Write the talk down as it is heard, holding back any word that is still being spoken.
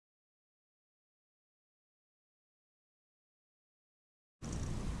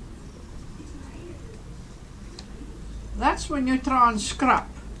That's when you try and scrub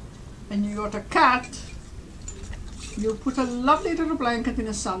and you got a cat, you put a lovely little blanket in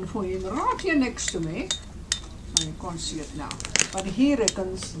the sun for him right here next to me. And you can't see it now, but he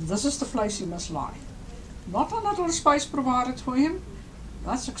reckons this is the place he must lie. Not a little space provided for him.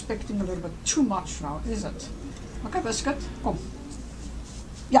 That's expecting a little bit too much now, is it? Okay, Biscuit, come.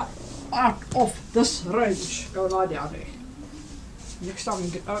 Yeah, out of this range. Go lie down there. Next time you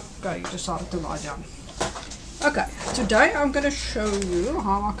get, okay, you decided to lie down. Okay, today I'm going to show you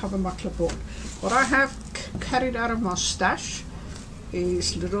how I cover my clipboard. What I have carried out of my stash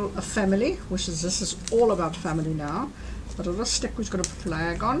is a family, which is, this is all about family now. A little stick which got a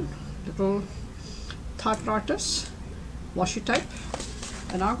flag on, little typewriters, washi tape,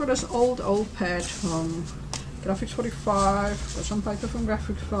 and I've got this old pad from Graphics 45, got some paper from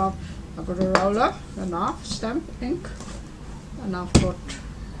Graphics 5, I've got a roller, a knife, stamp, ink, and I've got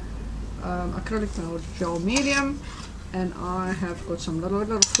acrylic gel medium, and I have got some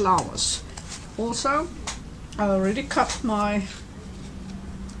little flowers. Also, I already cut my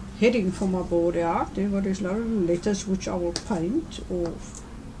heading for my board out. There got these little letters which I will paint or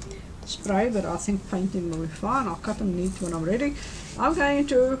spray, but I think painting will be fine. I'll cut them neat when I'm ready. I'm going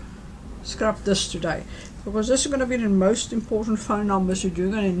to scrub this today because this is going to be the most important phone numbers that you're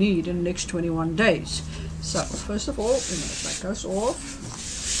going to need in the next 21 days. So first of all, we're going to take those off.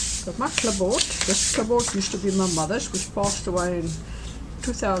 Got my clipboard. This clipboard used to be my mother's, which passed away in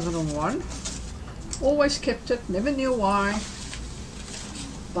 2001. Always kept it, never knew why,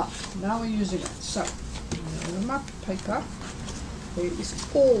 but now we're using it. So my paper, there is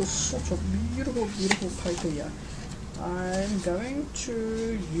all sorts of beautiful paper here. I'm going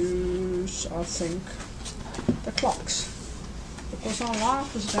to use, I think, the clocks, because our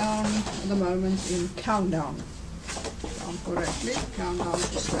life is down at the moment in countdown. Correctly, countdown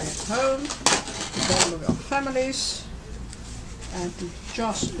to stay at home, with all of our families, and to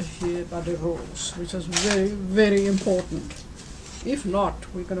just adhere by the rules, which is very important. If not,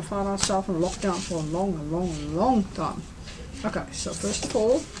 we're going to find ourselves in lockdown for a long time. Okay, so first of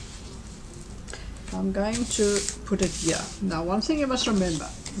all, I'm going to put it here. Now, one thing you must remember,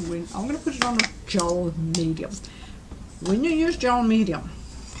 when I'm going to put it on a gel medium. When you use gel medium,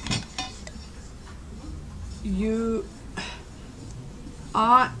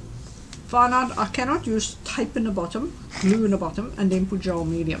 I found out I cannot use tape in the bottom, glue in the bottom, and then put gel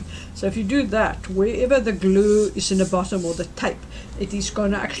medium. So if you do that, wherever the glue is in the bottom or the tape, it is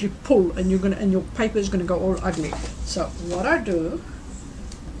going to actually pull, and your paper is going to go all ugly. So what I do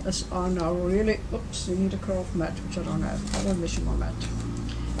is I now really, oops, you need a craft mat, which I don't have. I don't miss my mat.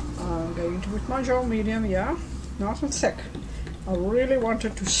 I'm going to put my gel medium here, nice and thick. I really want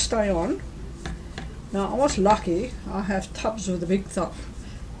it to stay on. Now I was lucky, I have tubs with a big tub,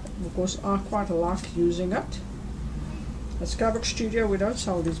 because I quite like using it. At Skybox Studio we don't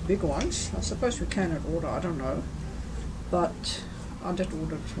sell these big ones. I suppose we can at order, I don't know, but I did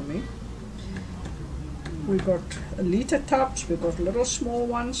order it for me. We've got a litre tubs, we've got little small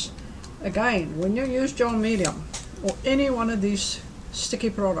ones. Again, when you use gel medium or any one of these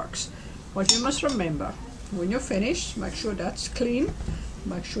sticky products, what you must remember, when you're finished, make sure that's clean.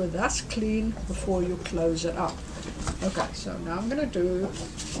 Make sure that's clean before you close it up. Okay, so now I'm going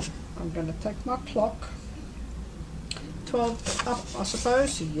to take my clock, 12 up I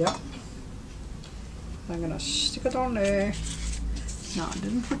suppose, yep. I'm going to stick it on there. Now I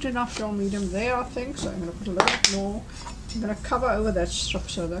didn't put enough gel medium there I think, so I'm going to put a little bit more. I'm going to cover over that strip,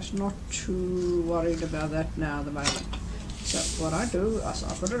 so that's not too worried about that now at the moment. So what I do is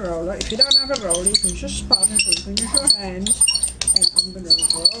I put a roller. If you don't have a roller, you can just sponge, or you can use your hands. And I'm going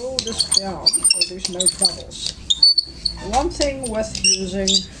to roll this down so there's no bubbles. One thing with using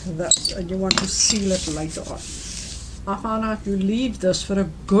this, and you want to seal it later on, I found out you leave this for a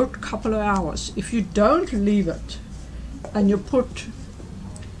good couple of hours. If you don't leave it and you put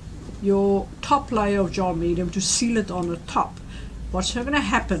your top layer of gel medium to seal it on the top, what's going to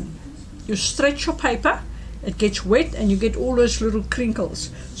happen? You stretch your paper, it gets wet, and you get all those little crinkles.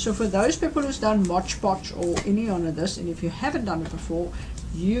 So for those people who's done Mod Podge or any one of this, and if you haven't done it before,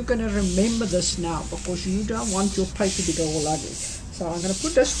 you're going to remember this now, because you don't want your paper to go all ugly. So I'm going to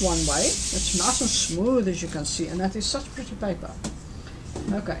put this one way. It's nice and smooth, as you can see, and that is such pretty paper.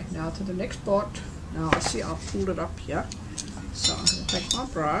 Okay, now to the next part. Now I see I've pulled it up here. So I'm going to take my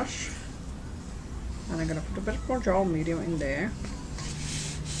brush, and I'm going to put a bit more gel medium in there.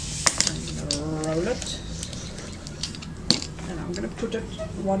 I'm going to roll it. And I'm going to put it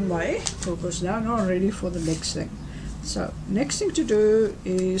one way, because now I'm not ready for the next thing. So next thing to do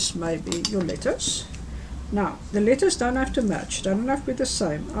is maybe your letters. Now the letters don't have to match, they don't have to be the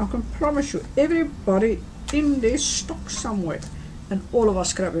same. I can promise you, everybody in their stock somewhere. And all of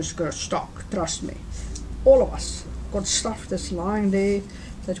us scrappers got stock, trust me. All of us got stuff that's lying there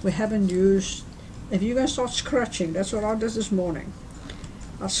that we haven't used. If you're going to start scratching, that's what I did this morning.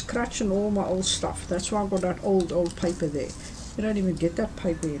 I was scratching all my old stuff. That's why I got that old paper there. You don't even get that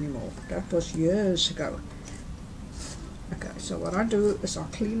paper anymore. That was years ago. Okay, so what I do is I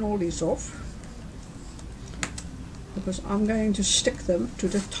clean all these off, because I'm going to stick them to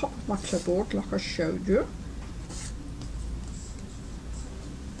the top of my clipboard like I showed you.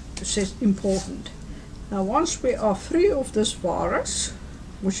 It says important. Now once we are free of this virus,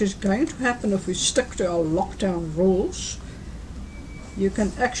 which is going to happen if we stick to our lockdown rules, you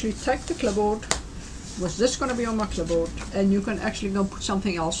can actually take the clipboard, was this going to be on my clipboard, and you can actually go put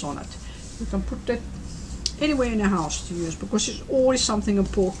something else on it. You can put that anywhere in the house to use, because it's always something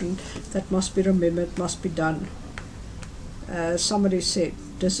important that must be remembered, must be done. Somebody said,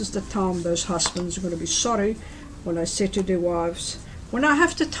 this is the time those husbands are going to be sorry when they say to their wives, when I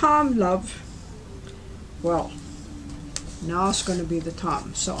have the time, love. Well, now it's going to be the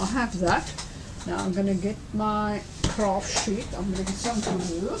time. So I have that. Now I'm going to get my craft sheet. I'm going to get some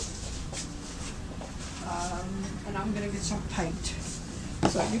glue. And I'm going to get some paint.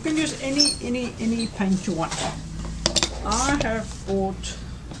 So you can use any paint you want. I have bought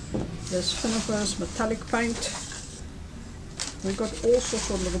this Finifers metallic paint. We've got all sorts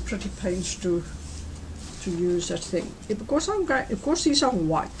of little pretty paints to use that thing. Because these are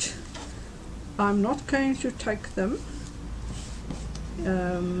white, I'm not going to take them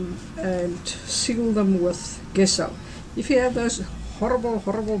and seal them with gesso. If you have those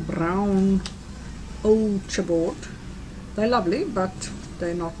horrible brown old chipboard, they're lovely, but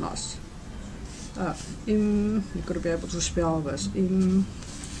they're not nice. You've got to be able to spell this.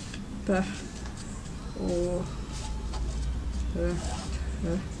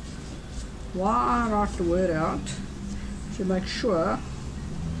 Why I write the word out to make sure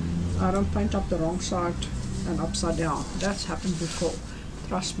I don't paint up the wrong side and upside down. That's happened before,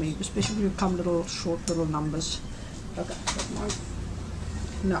 trust me, especially if you come short little numbers. Okay,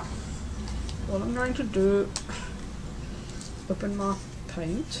 now what I'm going to do, open my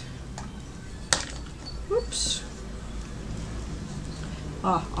paint. Oops.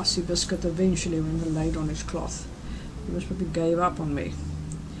 I see Biscuit eventually when he laid on his cloth. He must probably gave up on me.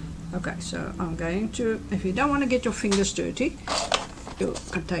 Okay, so I'm going to, if you don't want to get your fingers dirty, you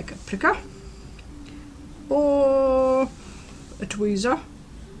can take a pricker or a tweezer.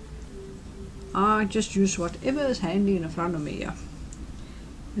 I just use whatever is handy in front of me here.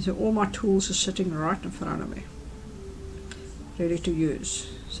 And so all my tools are sitting right in front of me, ready to use.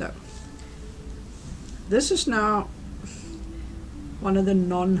 So this is now one of the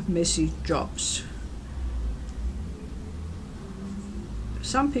non-messy jobs.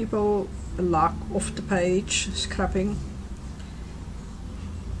 Some people like off the page scrapping,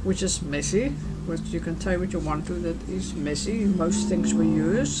 which is messy, which you can say what you want to, that is messy, most things we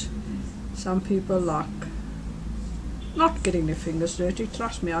use. Some people like not getting their fingers dirty.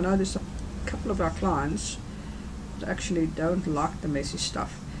 Trust me, I know there's a couple of our clients that actually don't like the messy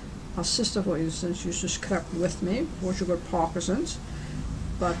stuff. My sister, for instance, used to scrap with me before she got Parkinson's,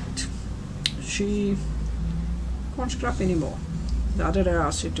 but she can't scrap anymore. The other day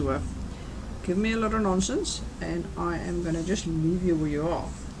I said to her, give me a lot of nonsense and I am going to just leave you where you are.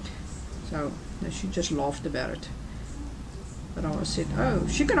 So she just laughed about it. But I said, oh,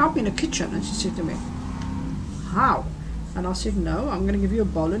 she can help me in the kitchen. And she said to me, how? And I said, no, I'm going to give you a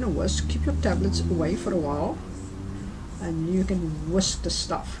bowl and a whisk. Keep your tablets away for a while and you can whisk the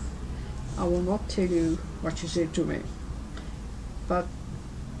stuff. I will not tell you what she said to me. But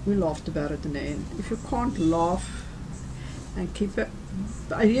we laughed about it in the end. If you can't laugh and keep it,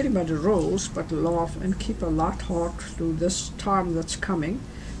 I hear about the rules, but laugh and keep a light heart through this time that's coming,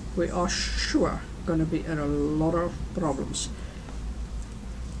 we are sure going to be in a lot of problems.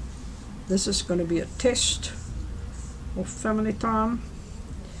 This is going to be a test of family time,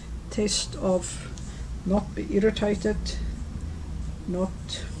 test of not be irritated, not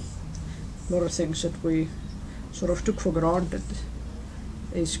a lot of things that we sort of took for granted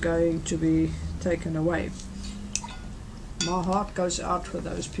is going to be taken away. My heart goes out for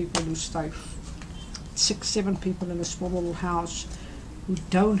those people who stay 6, 7 people in a small little house who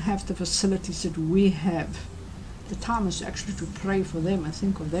don't have the facilities that we have. The time is actually to pray for them and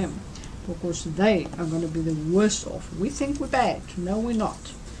think of them, because they are going to be the worst off. We think we're bad. No, we're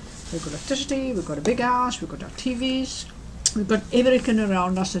not. We've got electricity, we've got a big house, we've got our TVs, we've got everything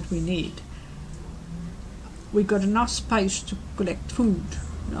around us that we need. We've got enough space to collect food.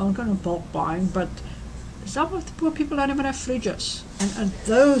 I'm going to bulk buying, but some of the poor people don't even have fridges. And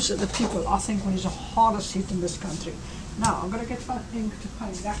those are the people I think who is the hardest hit in this country. Now I'm going to get my ink to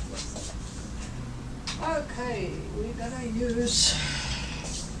paint that with. Okay, I'm going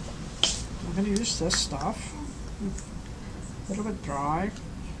to use this stuff. A little bit dry.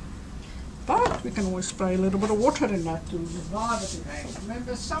 But we can always spray a little bit of water in that to revive it again.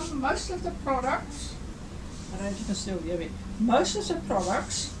 Remember, most of the products, I don't know if you can still hear me, most of the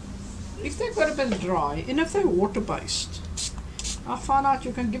products, if they've got a bit dry, and if they're water-based, I found out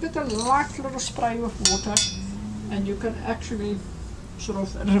you can give it a light little spray with water and you can actually sort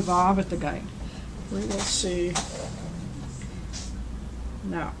of revive it again. We will see.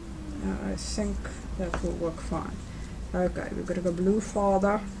 Now, I think that will work fine. Okay, we've got a blue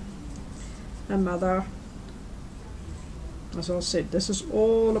father and mother. As I said, this is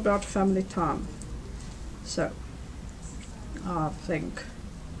all about family time. So, I think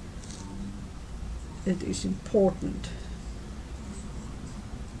it is important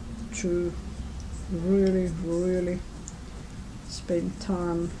to really spend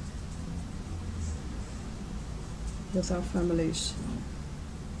time with our families.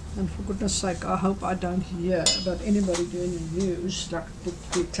 And for goodness sake, I hope I don't hear about anybody doing the news like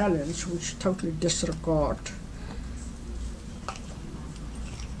the Italians, which totally disregard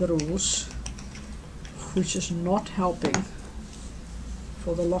the rules, which is not helping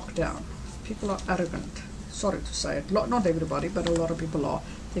for the lockdown. People are arrogant. Sorry to say it. Not everybody, but a lot of people are.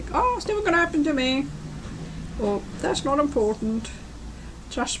 Think, oh, it's never going to happen to me. Or, that's not important.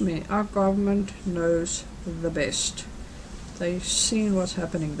 Trust me, our government knows the best. They've seen what's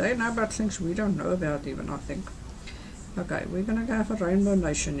happening. They know about things we don't know about even, I think. Okay, we're going to have a rainbow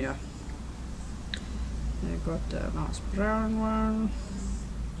nation here. They've got a nice brown one.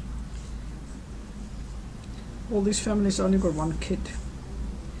 All these families only got one kid,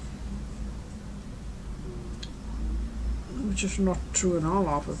 which is not true in our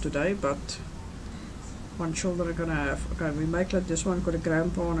life of today, but one children are going to have. Okay, we make like this one got a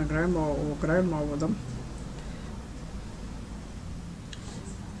grandpa and a grandma or grandma with them.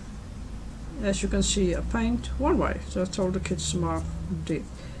 As you can see, I paint one way, so I told the kids tomorrow, if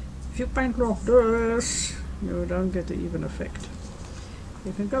you paint like this, you don't get the even effect.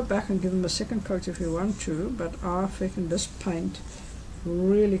 You can go back and give them a second coat if you want to, but I think this paint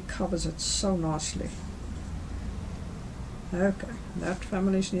really covers it so nicely. Okay, that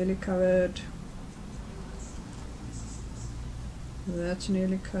family's nearly covered. That's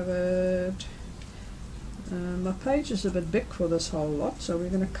nearly covered. My page is a bit big for this whole lot, so we're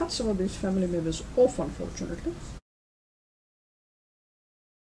going to cut some of these family members off, unfortunately.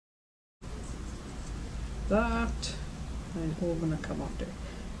 But they're all going to come up there.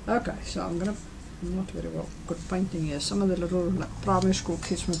 Okay, so I'm not very well good painting here. Some of the little primary school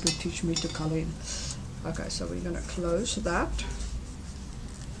kids want to teach me to color in. Okay, so we're going to close that.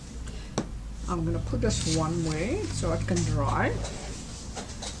 I'm going to put this one way so it can dry.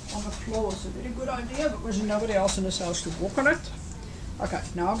 On the floor is a very good idea because there's nobody else in this house to walk on it. Okay,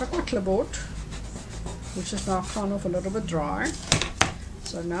 now I've got my clipboard, which is now kind of a little bit dry.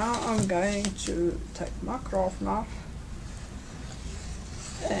 So now I'm going to take my craft knife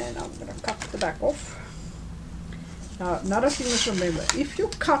and I'm going to cut the back off. Now another thing is, remember, if you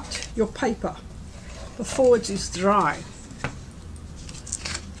cut your paper before it is dry,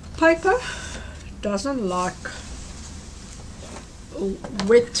 paper doesn't like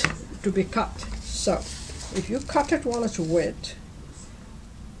wet to be cut. So if you cut it while it's wet,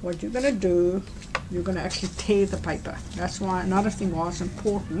 what you're going to do, you're going to actually tear the paper. That's why another thing why it's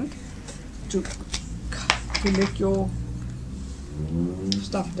important to let your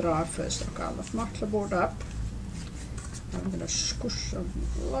stuff dry first. Okay, I'll lift my clipboard up. I'm going to squish a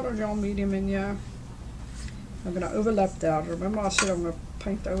lot of gel medium in here. I'm going to overlap that. Remember I said I'm going to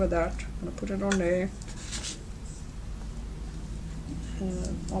paint over that. I'm going to put it on there.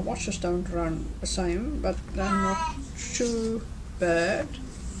 My washes don't run the same, but they're not too bad.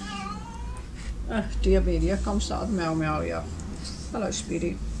 Dear me, here comes that meow meow here. Hello,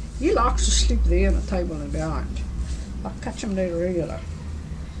 Speedy. He likes to sleep there on the table and behind. I catch him there regular.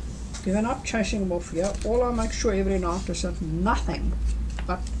 Given up chasing him off here, all I make sure every night is that nothing,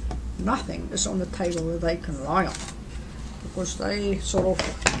 but nothing is on the table where they can lie on. Because they sort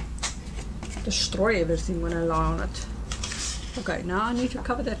of destroy everything when they lie on it. Okay, now I need to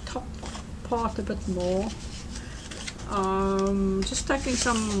cover that top part a bit more. Just taking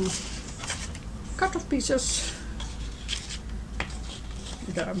some cut off pieces.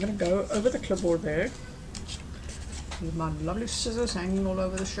 Okay, I'm going to go over the clipboard there with my lovely scissors hanging all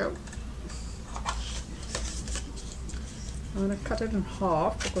over the show. I'm going to cut it in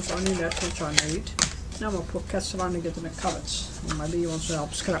half because only that's what I need. Now I'm going to put cats around to get in the cupboards. Or maybe he wants to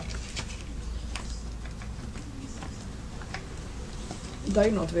help scrap.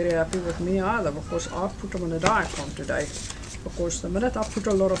 They're not very happy with me either because I've put them on a diet from today. Because the minute I put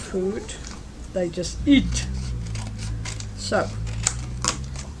a lot of food, they just eat. So,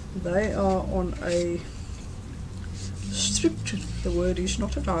 they are on a strict, the word is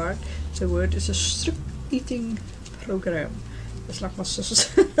not a diet, the word is a strict eating program. It's like my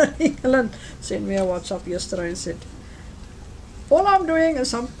sister Helen sent me a WhatsApp yesterday and said, all I'm doing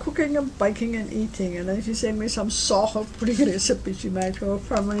is I'm cooking and baking and eating, and then she sent me some sago pudding recipe she made for her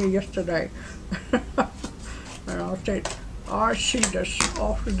family yesterday. And I said, I see this,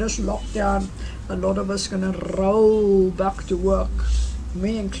 after this lockdown, a lot of us going to roll back to work,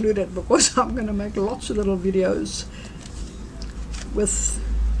 me included, because I'm going to make lots of little videos with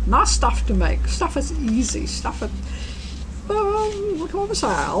nice stuff to make, stuff that's easy, stuff that we can always say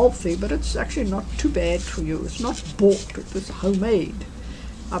healthy, but it's actually not too bad for you. It's not bought, it's homemade.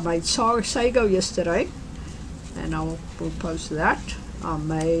 I made sago yesterday, and I will post that. I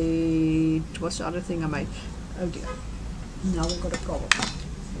made, what's the other thing I made? Oh dear, now we've got a problem.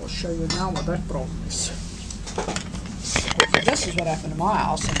 I'll show you now what that problem is. This is what happened in my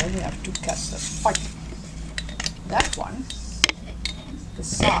house, and then we have two cats that fight. That one, the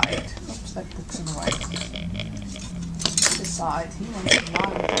side, oops, that book's in the way. Side, he wants to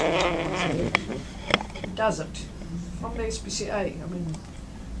lie. He does it from the SPCA. I mean,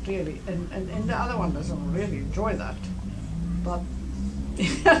 really, and the other one doesn't really enjoy that. But he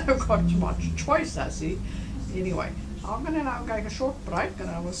hasn't got much choice, has he? Anyway, I'm going to now take a short break, and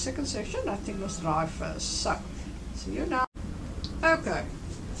our second session, I think, was dry first. So, see you now. Okay,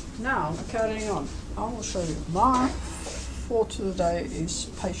 now carrying on. I will show you. My thought of the day is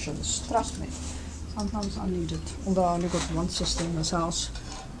patience. Trust me. Sometimes I need it, although I only got one sister in this house.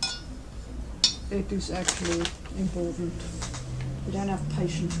 It is actually important. We don't have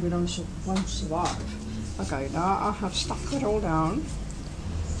patience, we won't survive. Okay, now I have stuck it all down.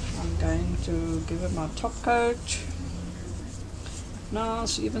 I'm going to give it my top coat.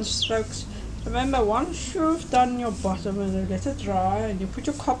 Nice even strokes. Remember, once you've done your bottom and you let it dry and you put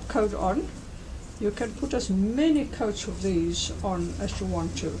your top coat on, you can put as many coats of these on as you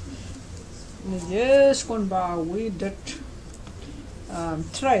want to. In the years gone by, we did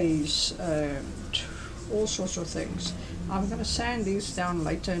trays and all sorts of things. I'm going to sand these down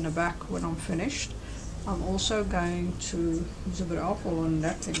later in the back when I'm finished. I'm also going to use a bit of alcohol on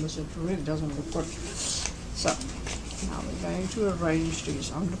that thing because it really doesn't look good. So, now we're going to arrange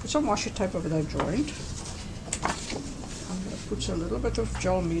these. I'm going to put some washi tape over that joint. I'm going to put a little bit of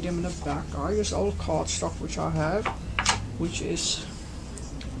gel medium in the back. I use old cardstock which I have, which is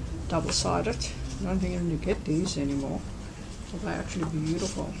double-sided. I don't think you get these anymore, so they're actually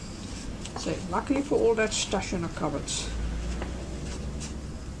beautiful. So luckily for all that stash in the cupboards,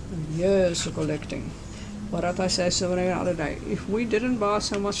 years of collecting. But as I said the other day, if we didn't buy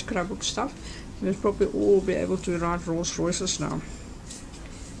so much scrapbook stuff, we'd probably all be able to ride Rolls Royces now.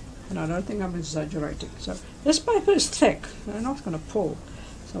 And I don't think I'm exaggerating. So this paper is thick, they're not going to pull.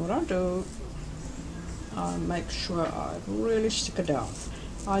 So what I do, I make sure I really stick it down.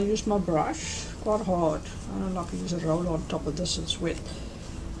 I use my brush quite hard. I don't like to use a roller on top of this, it's wet.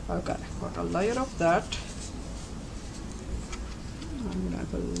 Okay, got a layer of that. I'm going to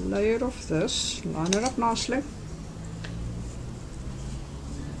have a layer of this, line it up nicely.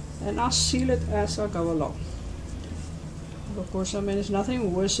 And I'll seal it as I go along. Of course, I mean, it's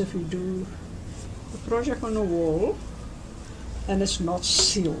nothing worse if you do a project on the wall and it's not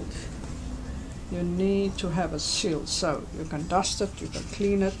sealed. You need to have it sealed, so you can dust it, you can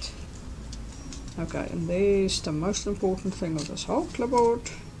clean it. Okay, and there's the most important thing of this whole clipboard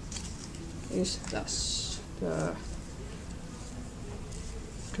is this, the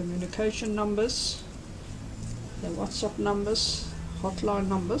communication numbers, the WhatsApp numbers, hotline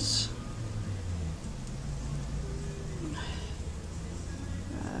numbers.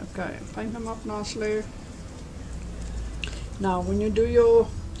 Okay, paint them up nicely. Now when you do your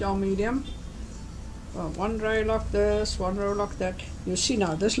gel medium, one row like this, one row like that. You see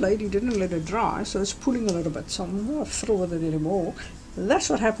now this lady didn't let it dry, so it's pulling a little bit, so I'm not fiddle with it anymore. And that's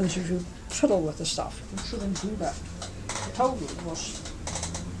what happens if you fiddle with the stuff. You shouldn't do that. I told you it was,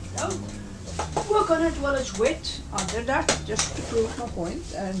 don't work on it while it's wet. I did that just to prove my point,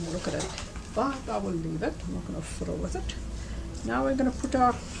 and look at it. But I will leave it, I'm not going to fiddle with it. Now we're going to put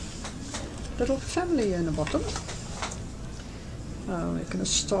our little family in the bottom. We're going to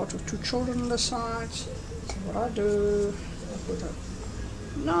start with two children on the sides. So what I do, I put a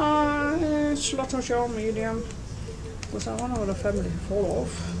nice lot of gel medium because I want all the family to fall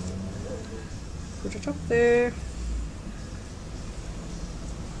off. Put it up there.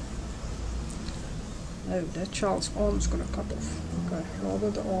 Oh, that child's arm's gonna cut off. Okay, rather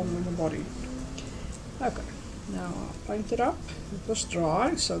the arm than the body. Okay, now I'll paint it up. It was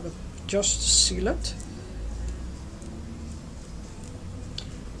dry, so just seal it.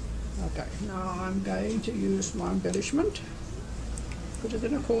 Okay, now I'm going to use my embellishment. Put it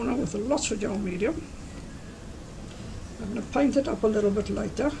in a corner with lots of gel medium. I'm going to paint it up a little bit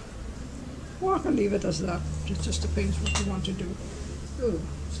later. Or I can leave it as that. It just depends what you want to do. Oh,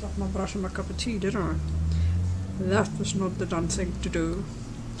 stuck my brush in my cup of tea, didn't I? That was not the done thing to do.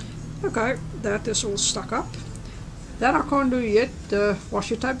 Okay, that is all stuck up. That I can't do yet, the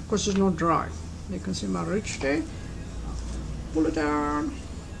washi tape, because it's not dry. You can see my ridge there. Pull it down.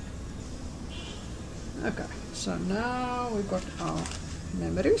 Okay, so now we've got our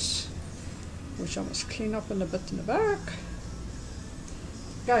memories, which I must clean up in a bit in the back.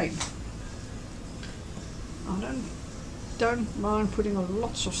 Again, I don't mind putting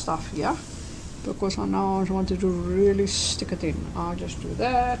lots of stuff here, because I now wanted to really stick it in. I'll just do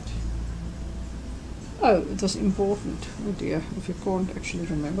that. Oh, it was important. Oh dear, if you can't actually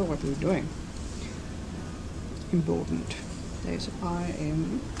remember what we're doing. Important. There's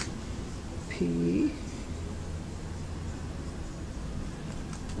IMP.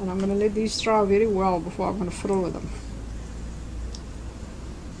 And I'm going to let these dry very well before I'm going to fiddle with them.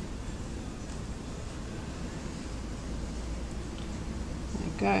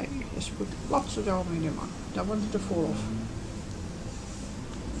 Okay, just put lots of gel medium on. Don't want it to fall off.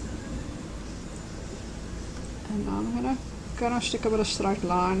 And I'm gonna stick a bit of straight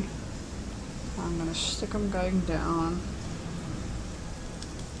line. I'm gonna stick them going down.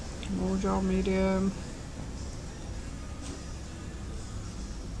 More gel medium.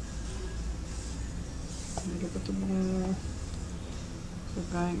 A little bit more. So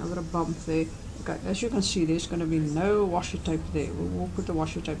going over a bump there. Okay, as you can see, there's going to be no washi tape there. We'll put the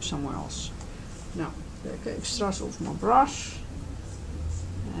washi tape somewhere else. Now, take the extras off my brush.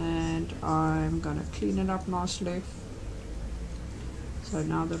 And I'm going to clean it up nicely. So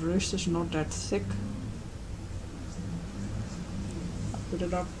now the rest is not that thick. Put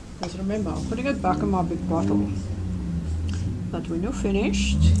it up. Because remember, I'm putting it back in my big bottle. But when you're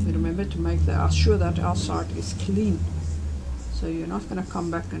finished, remember to make sure that outside is clean. So you're not going to come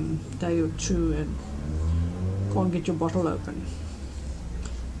back in a day or two and can't get your bottle open.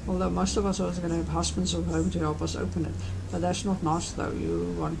 Although most of us are going to have husbands at home to help us open it. But that's not nice though.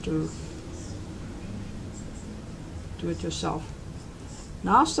 You want to do it yourself.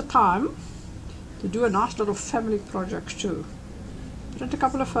 Now's the time to do a nice little family project too. Print a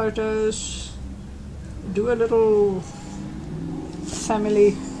couple of photos. Do a little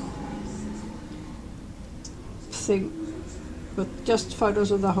family thing. With just photos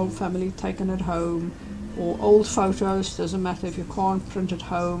of the whole family taken at home, or old photos, doesn't matter if you can't print at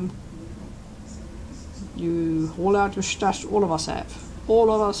home. You haul out your stash. All of us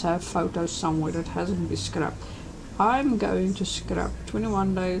have photos somewhere that hasn't been scrapped. I'm going to scrap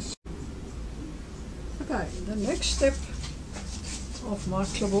 21 days. Okay, the next step of my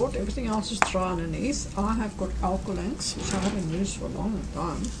clipboard, everything else is dry underneath. I have got alcohol inks, which I haven't used for a long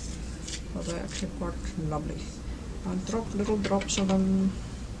time, but they're actually quite lovely. I drop little drops of them.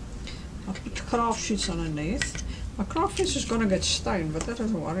 I put craft sheets underneath. My craft sheets is going to get stained, but that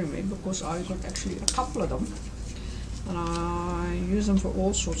doesn't worry me because I got actually a couple of them and I use them for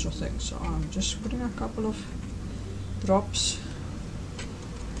all sorts of things. So I'm just putting a couple of drops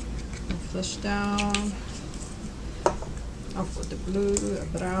of this down. I've got the blue, a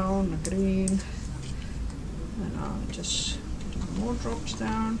brown, a green, and I'm just putting more drops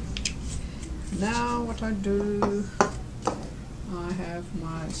down. Now what I do, I have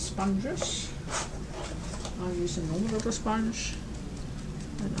my sponges. I use a normal little sponge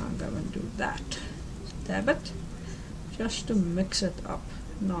and I'll go and do that. Dab it just to mix it up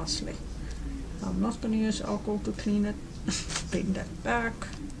nicely. I'm not going to use alcohol to clean it. Bring that back.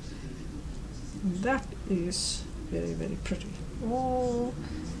 That is very, very pretty. Oh,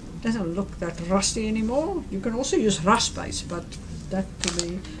 doesn't look that rusty anymore. You can also use rust base, but that to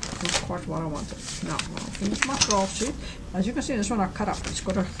me is quite what I wanted. Now I'll finish my craft sheet. As you can see, this one I cut up. It's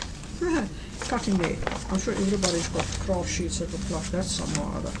got a cut in there. I'm sure everybody's got craft sheets that look like that somewhere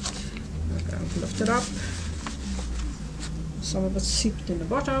or other. Okay, I'll lift it up. Some of it seeped in the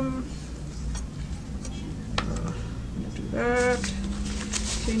bottom. I'm going to do that.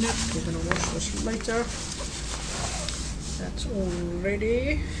 Clean it. We're going to wash this later. That's all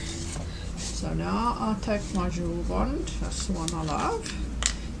ready. So now I'll take my jewel bond. That's the one I love.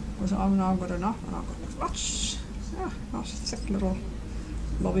 Because I've now got enough, and I've got lots. Yeah, nice thick little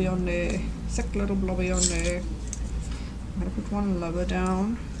blobby on there, thick little blobby on there. I'm going to put one lower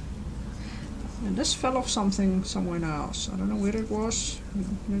down. And this fell off something somewhere else. I don't know where it was.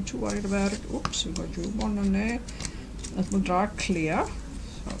 I'm not too worried about it. Oops, we've got jewel on there. It will dry clear.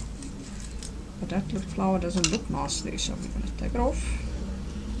 So, but that little flower doesn't look nice there, so we're going to take it off.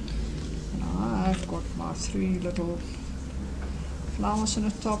 And I've got my 3 little flowers in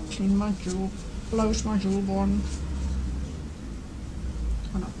the top. Clean my jewel, close my jewel bond.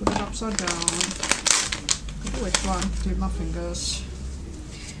 And I put it upside down. Put a wet one, clean my fingers.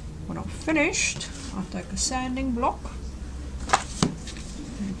 When I'm finished, I'll take a sanding block.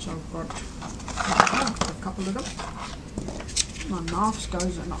 And so I've got a couple of them. My knife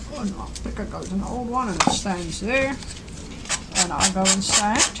goes in, my picker goes in the old one and it stands there. And I go and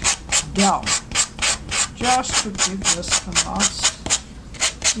sand down. Just to give this a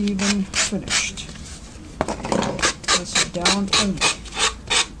nice, even finished. This is down only.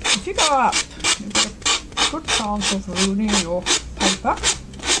 If you go up, you've got a good chance of ruining your paper.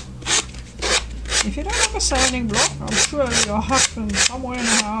 If you don't have a sanding block, I'm sure your husband somewhere in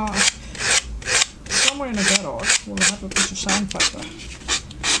the house, somewhere in the garage, will have a piece of sandpaper,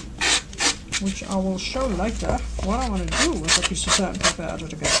 which I will show later what I want to do with a piece of sandpaper out of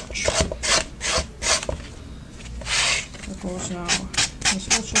the garage. Because now there's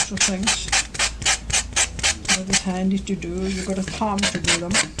all sorts of things that is handy to do. You've got a time to do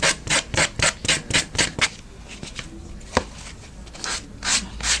them.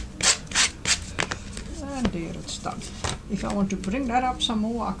 There it's done. If I want to bring that up some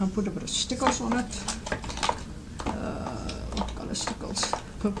more, I can put a bit of stickles on it. What color stickles?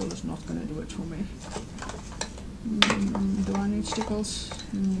 Purple is not going to do it for me. Do I need stickles?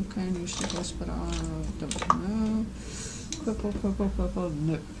 Can use stickles, but I don't know. Purple, purple, purple,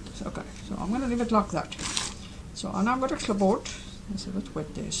 no. Okay, so I'm going to leave it like that. So and I've got a clipboard. It's a bit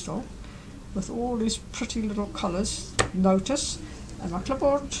wet there still. With all these pretty little colors. Notice, and my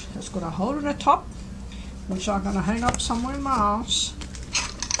clipboard has got a hole in the top, which I'm going to hang up somewhere in my house,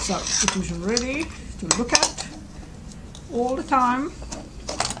 so it is ready to look at all the time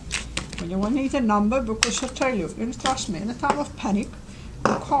when you want to need a number, because I tell you, and trust me, in a time of panic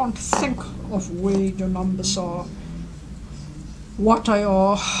you can't think of where your numbers are, what they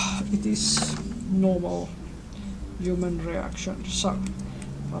are. It is normal human reaction. So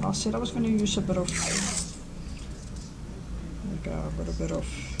but I said I was going to use a bit of, okay, I've got a bit of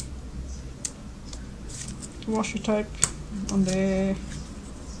washi tape on there.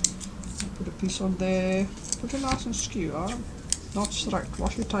 Put a piece on there. Put it nice and skew, not straight.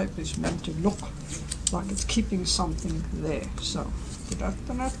 Washi tape is meant to look like it's keeping something there. So put that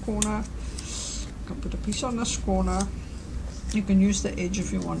in that corner. You can put a piece on this corner. You can use the edge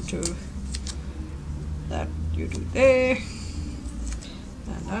if you want to. That you do there,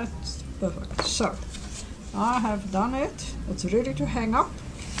 and that's perfect. So I have done it. It's ready to hang up.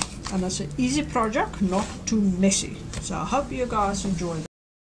 And it's an easy project, not too messy. So I hope you guys enjoy it.